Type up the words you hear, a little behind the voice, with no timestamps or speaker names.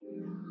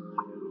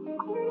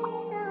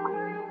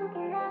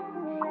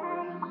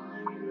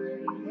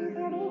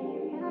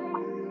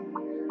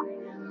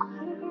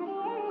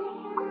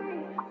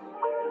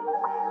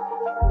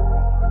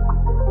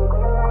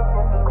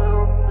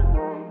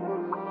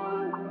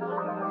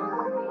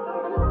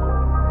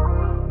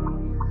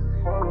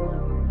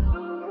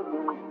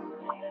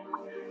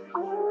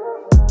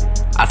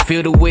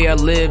Feel the way I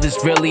live is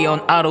really on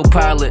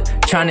autopilot.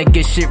 Trying to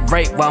get shit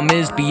right while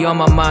Miz be on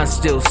my mind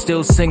still.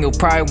 Still single,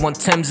 probably want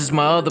Thames as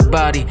my other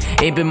body.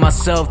 Ain't been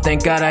myself,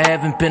 thank God I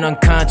haven't been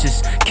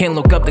unconscious. Can't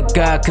look up to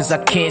God cause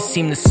I can't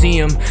seem to see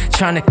him.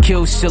 Trying to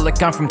kill shit like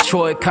I'm from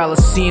Troy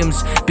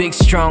Coliseums. Big,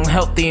 strong,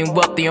 healthy and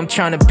wealthy, I'm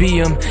trying to be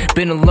him.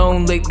 Been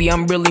alone lately,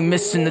 I'm really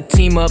missing the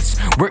team ups.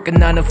 Working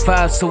 9 to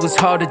 5 so it's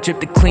hard to drip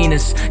the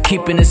cleanest.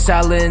 Keeping it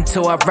solid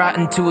until I rot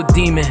into a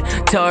demon.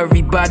 Tell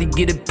everybody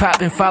get it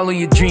poppin', follow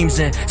your dreams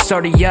in.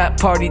 Start a yacht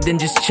party, then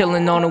just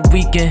chillin' on a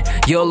weekend.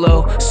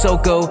 YOLO,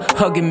 SoCo,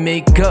 hug and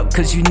make up,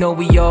 cause you know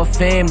we all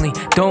family.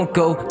 Don't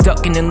go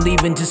ducking and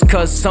leaving just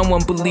cause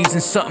someone believes in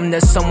something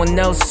that someone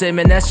else said.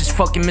 Man, that's just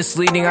fucking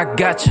misleading, I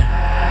gotcha.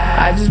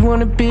 I just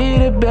wanna be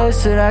the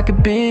best that I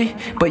could be,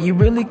 but you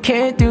really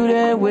can't do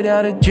that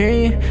without a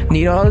dream.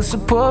 Need all the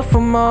support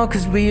from all,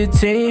 cause we a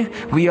team.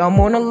 We all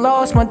mourn a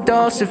loss, my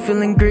dogs are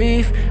feeling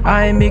grief.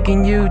 I ain't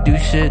making you do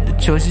shit, the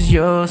choice is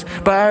yours.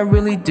 But I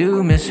really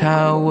do miss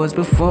how it was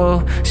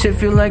before. Shit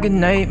feel like a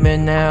nightmare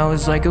now,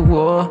 it's like a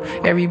war.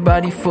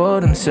 Everybody for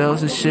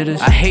themselves, this shit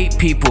is. I hate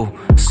people,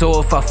 so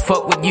if I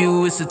fuck with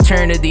you, it's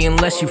eternity.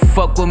 Unless you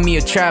fuck with me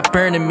or try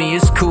burning me,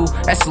 it's cool,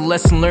 that's a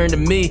lesson learned to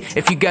me.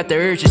 If you got the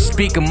urge to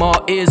speak, I'm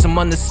all ears, I'm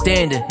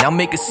understanding. Now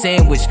make a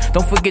sandwich,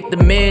 don't forget the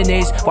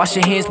mayonnaise. Wash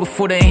your hands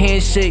before the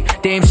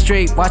handshake, damn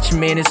straight. Watch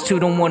your manners too,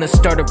 don't wanna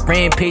start a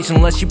rampage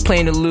unless you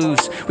plan to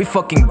lose. We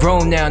fucking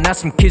grown now, not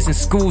some kids in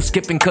school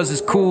skipping cause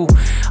it's cool.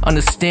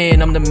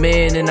 Understand, I'm the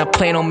man and I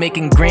plan on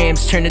making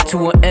grams. Turn it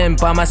to an M,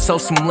 buy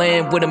myself some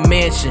land with a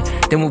mansion.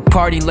 Then we'll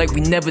party like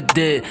we never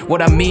did.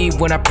 What I mean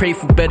when I pray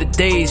for better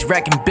days,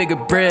 racking bigger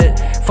bread.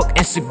 Fuck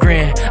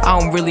Instagram, I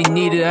don't really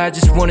need it, I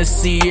just wanna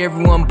see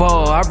everyone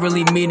ball. I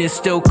really mean it,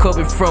 still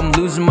covered from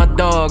losing my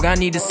dog. I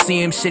need to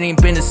see him, shit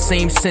ain't been the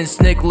same since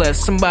Nick left.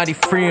 Somebody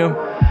free him.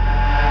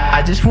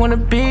 I just wanna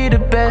be the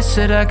best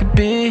that I could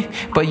be,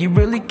 but you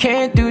really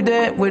can't do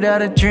that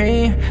without a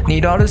dream.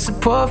 Need all the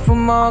support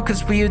from all,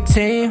 cause we a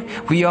team.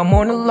 We all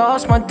mourn the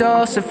loss, my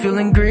dogs are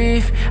feeling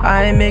grief.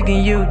 I ain't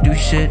making you do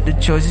shit, the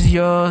choice is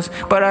yours.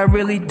 But I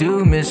really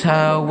do miss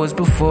how it was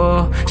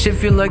before. Shit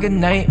feel like a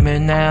nightmare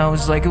now,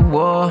 it's like a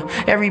war.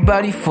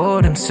 Everybody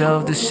for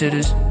themselves, this shit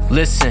is.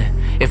 Listen,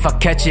 if I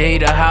catch a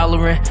hater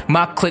hollering,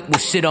 my clique will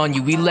shit on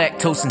you, we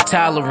lactose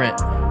intolerant.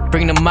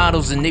 Bring the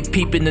models and they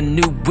peep in the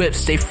new whips.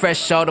 Stay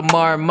fresh all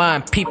tomorrow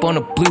mine, peep on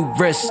the blue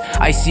wrist.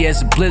 Icy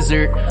as a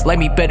blizzard, like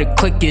me better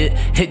click it.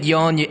 Hit you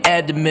on your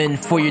abdomen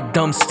for your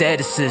dumb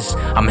statuses.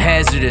 I'm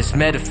hazardous,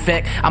 matter of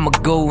fact, I'ma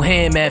go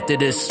ham after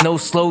this. No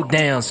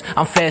slowdowns,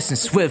 I'm fast and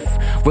swift.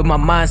 With my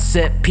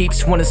mindset,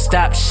 peeps wanna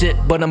stop shit,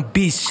 but I'm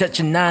beast, shut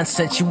your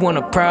nonsense, you want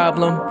a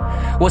problem?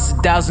 What's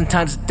 1,000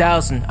 times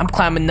 1,000? I'm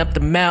climbing up the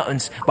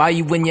mountains, while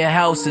you in your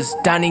houses,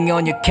 dining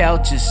on your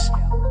couches.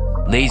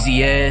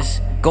 Lazy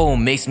ass. Go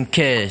and make some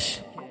cash.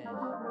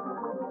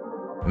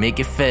 Make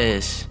it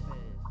fast.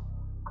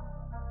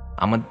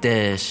 I'ma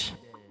dash.